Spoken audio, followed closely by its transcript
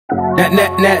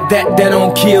That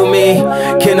don't kill me,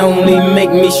 can only make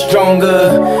me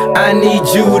stronger. I need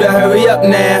you to hurry up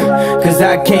now, cause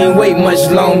I can't wait much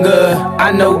longer.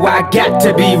 I know I got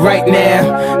to be right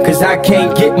now, cause I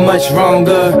can't get much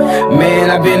wronger.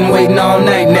 Man, I've been waiting all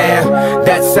night now,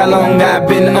 that's how long I've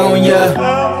been on ya.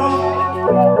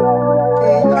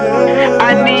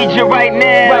 I need you right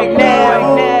now,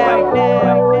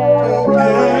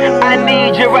 I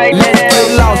need you right now. Let's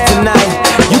get lost tonight,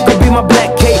 you could be my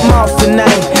black Kate Moss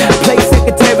tonight. Play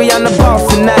secretary, I'm the boss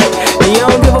tonight. And you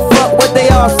don't give a fuck what they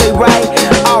all say, right?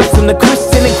 Awesome, the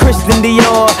Christian and Christian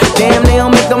Dior. Damn, they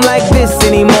don't make them like this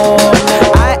anymore.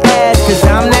 I ask, cause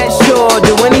I'm not sure.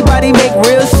 Do anybody make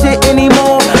real shit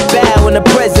anymore? Bow in the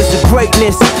presence of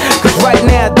greatness, cause right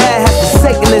now that has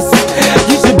forsaken us.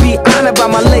 You should be honored by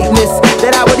my lateness,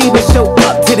 that I would even show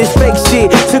up to this fake shit.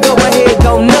 So go ahead,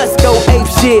 go nuts, go ape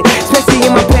shit. Especially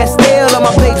in my pastel or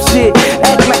my vape shit.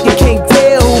 Act like you can't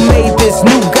tell who made this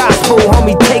new gospel.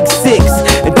 Homie, take 6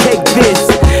 and take this,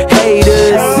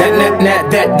 haters.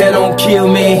 That don't kill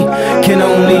me, can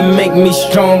only make me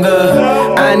stronger.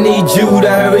 I need you to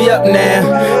hurry up now,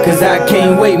 cause I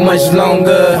can't wait much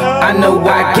longer. I know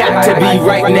I got to be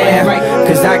right now,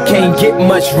 cause I can't get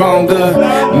much wronger.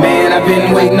 Man, I've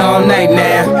been waiting all night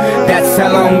now, that's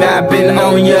how long I've been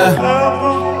on ya.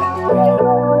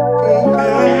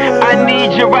 I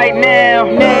need you right now,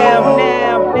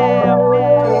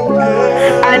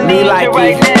 I need you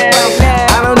right now.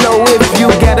 I don't know if you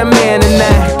got a man or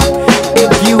not,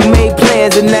 if you made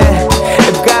plans or not,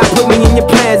 if God put me in your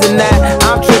plans or not.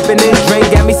 I'm tripping, this drink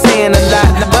got me saying a lot,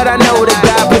 but I know that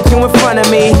God put you in front of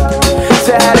me.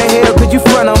 So how the hell could you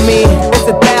front on me? It's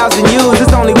 1,000 yous,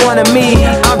 it's only one of me.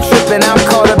 I'm tripping, I'm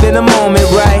caught up in the moment,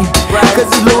 right? Cause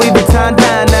it's Louis Vuitton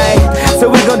dine night, so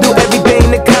we gon' do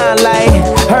everything the kind like.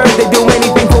 Heard they do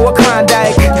anything for a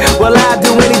Klondike, well I'll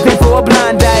do anything for a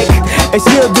blind dyke. And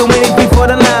she'll do anything for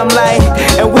the limelight,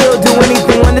 and we'll do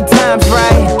anything when the time's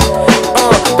right.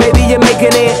 Baby, you're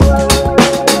making it.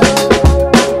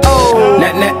 Oh,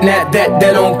 that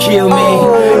don't kill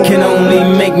me, can only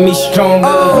make me stronger.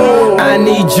 I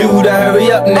need you to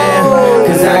hurry up now,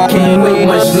 cause I can't wait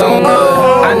much longer.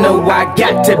 I know I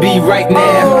got to be right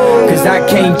now, cause I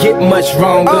can't get much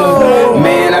wronger.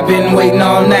 Man, I've been waiting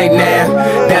all night now,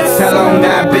 that's how long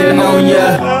I've been on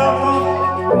ya.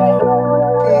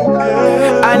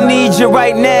 I need you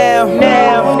right now,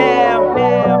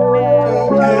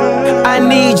 I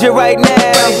need you right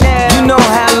now. You know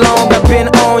how long I've been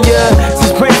on ya,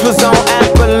 since Prince was on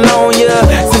Apollonia,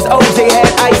 since OJ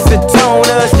had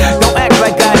isotoners. Don't act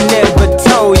like I never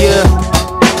told ya,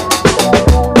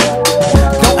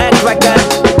 don't act like I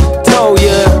told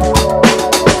ya.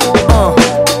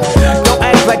 Don't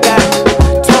act like I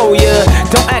told ya,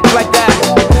 don't act like I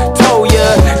told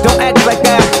ya, don't act like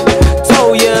I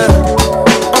told ya.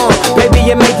 Baby,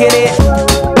 you're making it.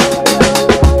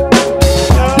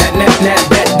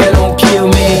 That don't kill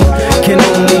me, can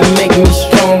only make me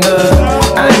stronger.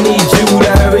 I need you to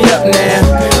hurry up now,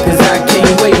 cause I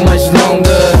can't wait much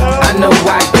longer. I know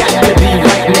I got to be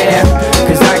right now,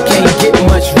 cause I can't get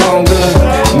much wronger.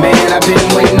 Man, I've been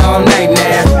waiting all night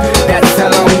now, that's how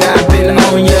long I've been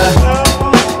on ya.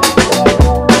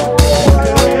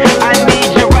 I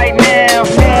need you right now,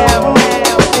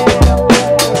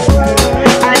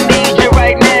 I need you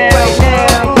right now,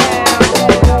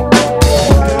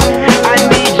 I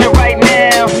need you right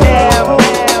now,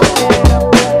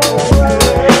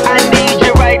 I need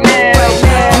you right now.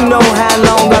 You know how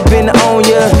long I've been on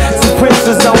ya, since Prince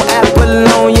was on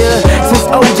Apollonia, since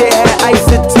OJ had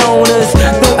isotoners.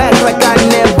 Don't act like I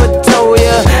never told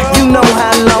ya. You know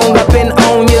how long I've been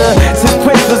on ya, since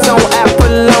Prince was on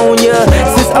Apollonia,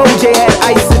 since OJ had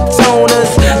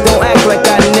isotoners. Don't act like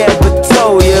I never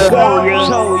told ya.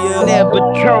 Never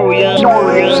told ya,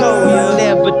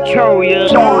 never told ya,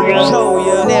 never told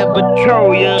ya, never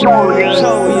told ya,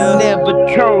 never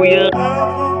told ya.